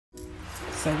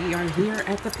So we are here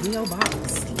at the P.O.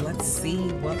 Box. Let's see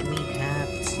what we have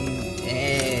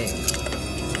today.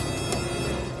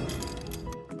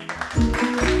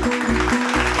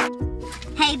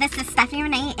 Hey, this is Stephanie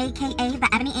Renee, aka The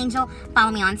Ebony Angel.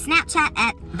 Follow me on Snapchat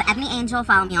at The Ebony Angel.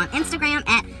 Follow me on Instagram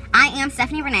at I Am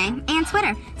Stephanie Renee, and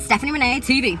Twitter, Stephanie Renee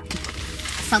TV.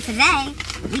 So today,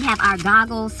 we have our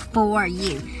goggles for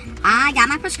you. I got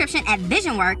my prescription at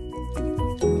VisionWorks.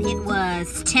 It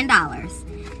was $10.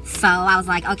 So I was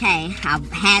like, okay, I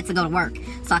had to go to work,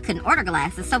 so I couldn't order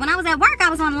glasses. So when I was at work, I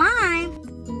was online.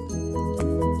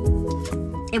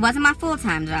 It wasn't my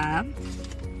full-time job.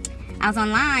 I was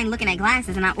online looking at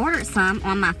glasses, and I ordered some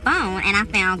on my phone, and I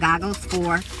found goggles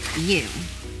for you.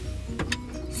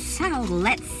 So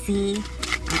let's see.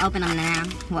 I'm opening them now,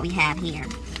 what we have here.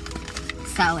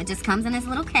 So it just comes in this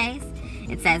little case.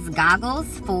 It says goggles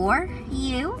for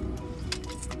you.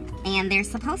 And there's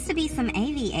supposed to be some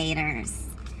aviators.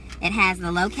 It has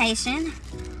the location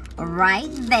right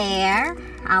there.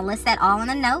 I'll list that all in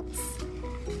the notes.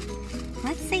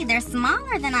 Let's see, they're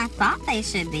smaller than I thought they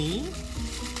should be.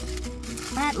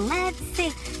 But let's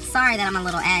see. Sorry that I'm a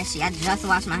little ashy. I just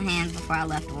washed my hands before I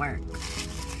left work.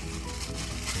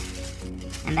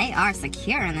 And they are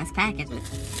secure in this package.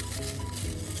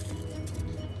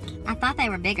 I thought they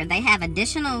were bigger. They have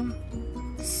additional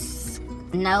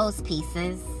nose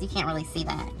pieces. You can't really see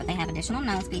that, but they have additional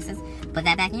nose pieces. Put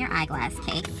that back in your eyeglass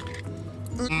case.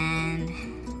 And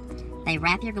they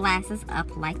wrap your glasses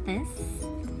up like this.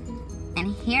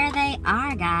 And here they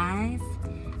are, guys.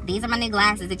 These are my new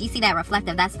glasses. If you see that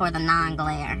reflective, that's for the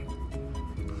non-glare.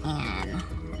 And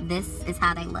this is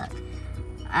how they look.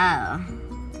 Oh.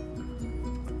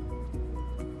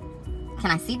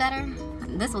 Can I see better?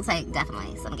 This will take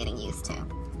definitely some getting used to.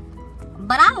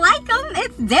 But I like them.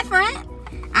 It's different.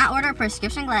 I ordered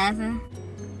prescription glasses.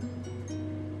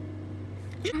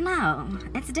 I don't know.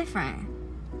 It's different.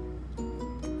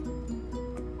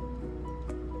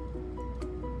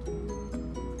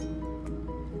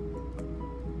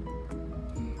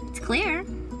 It's clear.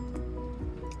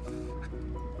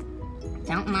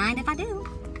 Don't mind if I do.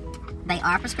 They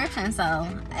are prescription, so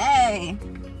hey.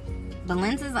 The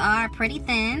lenses are pretty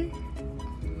thin.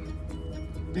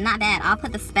 Not bad. I'll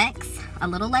put the specs a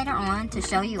little later on to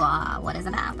show you all what it's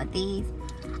about. But these,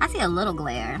 I see a little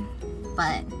glare,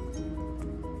 but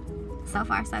so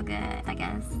far so good, I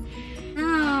guess.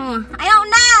 Oh, I don't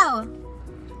know.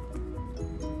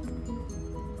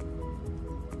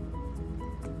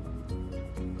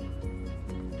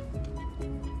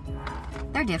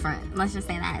 They're different. Let's just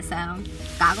say that. So,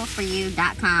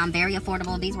 gogglesforyou.com, very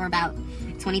affordable. These were about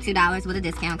 $22 with a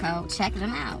discount code. Check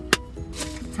them out.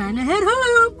 Time to head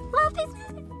home. Love these guys.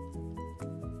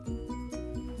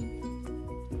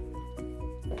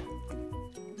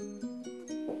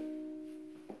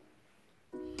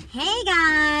 Hey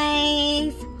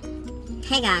guys.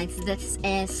 Hey guys, this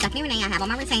is Stephanie Renee. I have all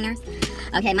my retainers.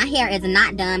 Okay, my hair is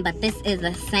not done, but this is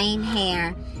the same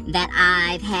hair that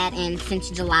I've had in since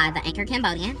July, the Anchor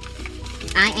Cambodian.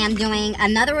 I am doing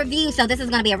another review, so this is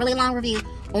going to be a really long review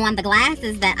on the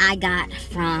glasses that I got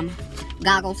from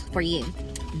Goggles for You.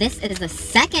 This is the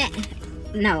second,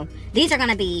 no, these are going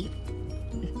to be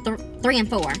 3 and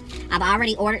 4. I've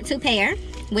already ordered 2 pair,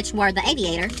 which were the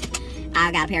aviators.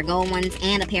 I got a pair of gold ones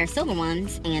and a pair of silver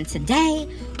ones, and today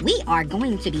we are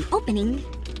going to be opening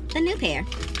the new pair.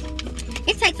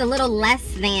 It takes a little less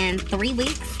than 3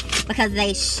 weeks because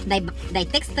they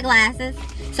fix the glasses.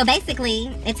 So basically,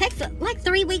 it takes like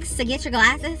 3 weeks to get your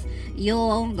glasses.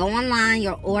 You'll go online,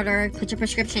 you'll order, put your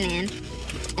prescription in,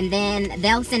 and then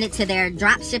they'll send it to their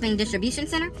drop shipping distribution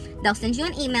center. They'll send you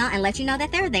an email and let you know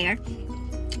that they're there.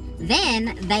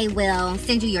 Then they will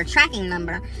send you your tracking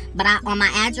number. But on my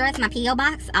address, my P.O.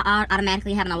 box, I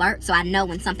automatically have an alert, so I know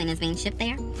when something is being shipped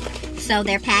there. So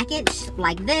they're packaged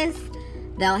like this.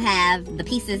 They'll have the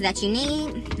pieces that you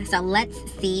need. So let's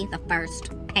see the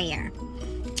first pair.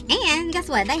 And guess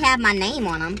what? They have my name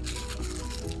on them.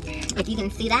 If you can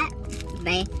see that,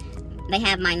 they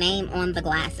have my name on the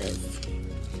glasses.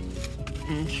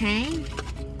 Okay.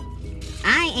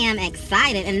 I am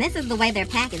excited, and this is the way they're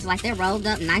packaged. Like they're rolled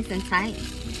up nice and tight,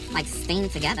 like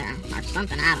steamed together or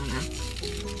something. I don't know.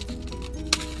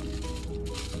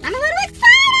 I'm a little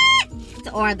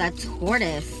excited. Or the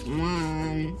tortoise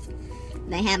ones.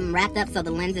 They have them wrapped up so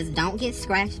the lenses don't get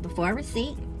scratched before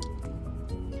receipt.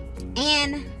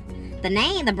 And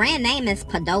the brand name is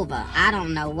Padova. I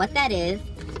don't know what that is,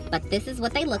 but this is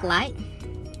what they look like.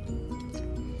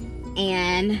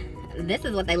 And this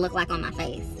is what they look like on my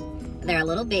face. They're a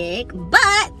little big,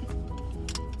 but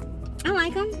I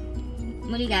like them.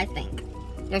 What do you guys think?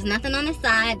 There's nothing on the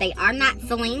side. They are not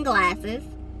Celine glasses.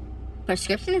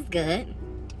 Prescription is good.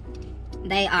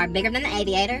 They are bigger than the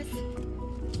aviators.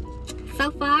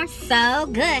 So far, so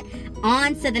good.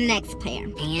 On to the next pair.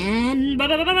 And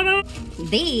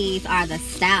these are the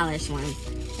stylish ones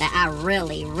that I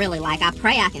really, really like. I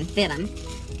pray I can fit them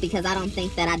because I don't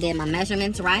think that I did my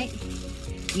measurements right.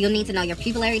 You'll need to know your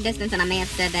pupillary distance, and I may have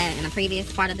said that in a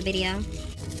previous part of the video.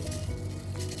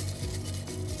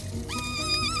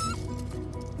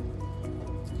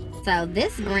 So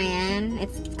this brand,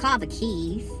 it's called the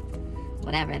Keys,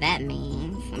 whatever that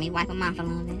means. Let me wipe them off a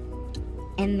little bit.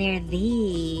 And they're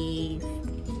these.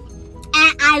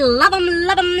 And I love them,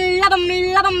 love them, love them,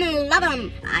 love them, love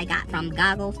them. I got from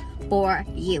Goggles For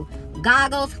You.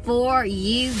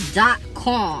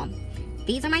 Gogglesforyou.com.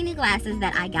 These are my new glasses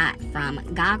that I got from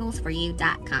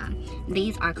gogglesforyou.com.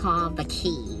 These are called the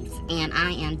Keys, and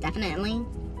I am definitely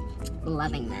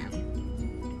loving them.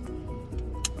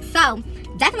 So,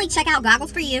 definitely check out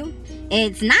Goggles For You.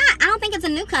 It's not, I don't think it's a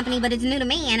new company, but it's new to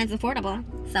me and it's affordable.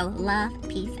 So, love,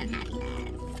 peace, and happiness.